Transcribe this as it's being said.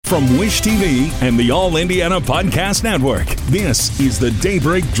From Wish TV and the All Indiana Podcast Network, this is the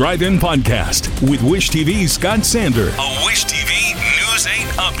Daybreak Drive-In Podcast with Wish TV's Scott Sander. A Wish TV News 8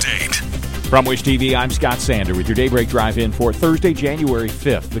 update. From Wish TV, I'm Scott Sander with your Daybreak Drive-In for Thursday, January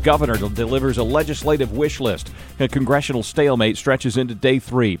 5th. The governor delivers a legislative wish list. A congressional stalemate stretches into day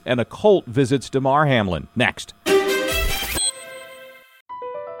 3, and a cult visits Damar Hamlin. Next.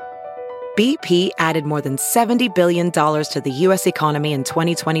 BP added more than $70 billion to the U.S. economy in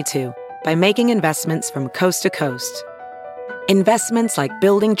 2022 by making investments from coast to coast. Investments like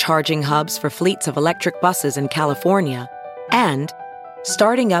building charging hubs for fleets of electric buses in California and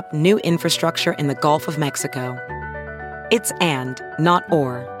starting up new infrastructure in the Gulf of Mexico. It's and, not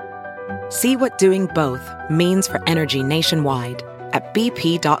or. See what doing both means for energy nationwide at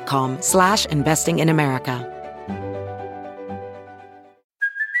bp.com/investing in America.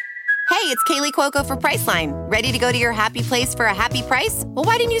 Hey, it's Kaylee Cuoco for Priceline. Ready to go to your happy place for a happy price? Well,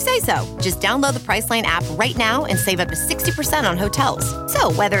 why didn't you say so? Just download the Priceline app right now and save up to 60% on hotels.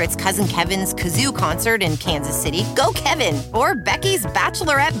 So whether it's Cousin Kevin's Kazoo Concert in Kansas City, go Kevin, or Becky's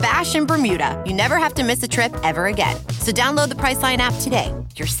Bachelorette Bash in Bermuda, you never have to miss a trip ever again. So download the Priceline app today.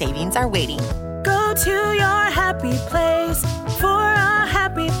 Your savings are waiting. Go to your happy place for a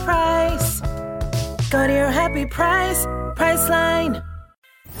happy price. Go to your happy price, Priceline.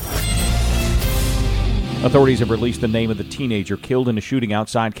 Authorities have released the name of the teenager killed in a shooting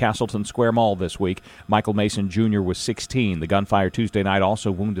outside Castleton Square Mall this week. Michael Mason Jr. was 16. The gunfire Tuesday night also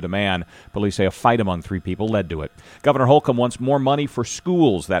wounded a man. Police say a fight among 3 people led to it. Governor Holcomb wants more money for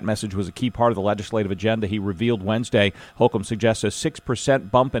schools. That message was a key part of the legislative agenda he revealed Wednesday. Holcomb suggests a 6%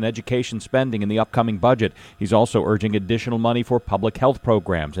 bump in education spending in the upcoming budget. He's also urging additional money for public health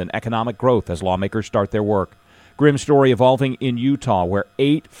programs and economic growth as lawmakers start their work. Grim story evolving in Utah, where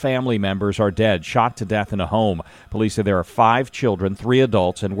 8 family members are dead, shot to death in a home. Police say there are 5 children, 3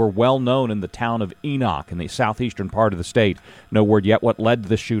 adults, and were well known in the town of Enoch in the southeastern part of the state. No word yet what led to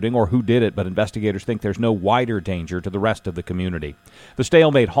the shooting or who did it, but investigators think there's no wider danger to the rest of the community. The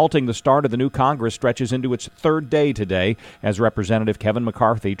stalemate halting the start of the new Congress stretches into its 3rd day today as Representative Kevin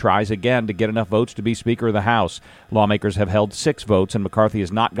McCarthy tries again to get enough votes to be Speaker of the House. Lawmakers have held 6 votes, and McCarthy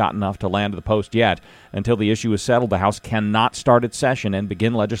has not gotten enough to land the post yet. Until the issue is settled, the House cannot start its session and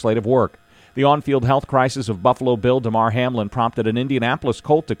begin legislative work. The on-field health crisis of Buffalo Bill Damar Hamlin prompted an Indianapolis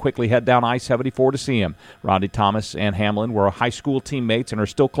Colt to quickly head down I-74 to see him. Rodney Thomas and Hamlin were high school teammates and are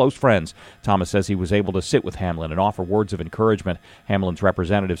still close friends. Thomas says he was able to sit with Hamlin and offer words of encouragement. Hamlin's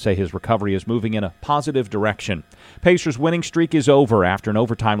representatives say his recovery is moving in a positive direction. Pacers' winning streak is over after an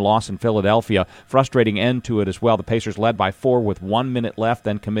overtime loss in Philadelphia. Frustrating end to it as well. The Pacers led by 4 with 1 minute left,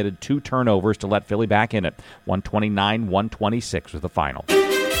 then committed 2 turnovers to let Philly back in it. 129-126 was the final.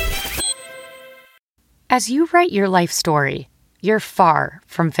 As you write your life story, you're far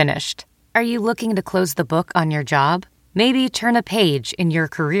from finished. Are you looking to close the book on your job? Maybe turn a page in your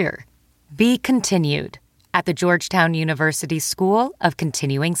career? Be continued at the Georgetown University School of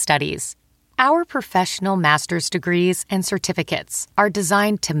Continuing Studies. Our professional master's degrees and certificates are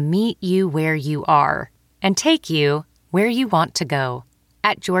designed to meet you where you are and take you where you want to go.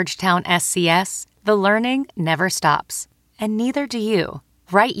 At Georgetown SCS, the learning never stops, and neither do you.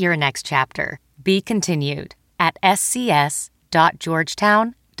 Write your next chapter. Be continued at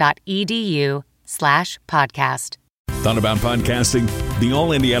scs.georgetown.edu/podcast. Thought about podcasting? The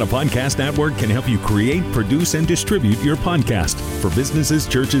All Indiana Podcast Network can help you create, produce, and distribute your podcast for businesses,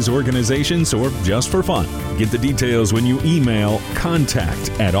 churches, organizations, or just for fun. Get the details when you email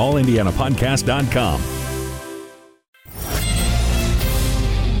contact@allindianapodcast.com.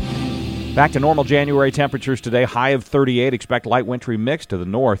 Back to normal January temperatures today, high of 38. Expect light wintry mix to the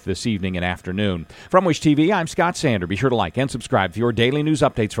north this evening and afternoon. From Wish TV, I'm Scott Sander. Be sure to like and subscribe for your daily news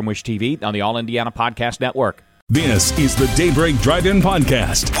updates from Wish TV on the All Indiana Podcast Network. This is the Daybreak Drive-In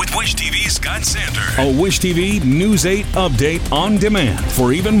Podcast with Wish TV's Scott Sander. A Wish TV News 8 update on demand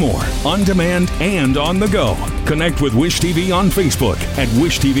for even more on demand and on the go. Connect with Wish TV on Facebook at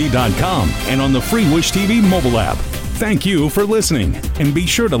wishtv.com and on the free Wish TV mobile app. Thank you for listening, and be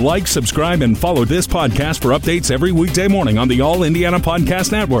sure to like, subscribe, and follow this podcast for updates every weekday morning on the All Indiana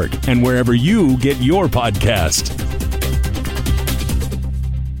Podcast Network and wherever you get your podcast.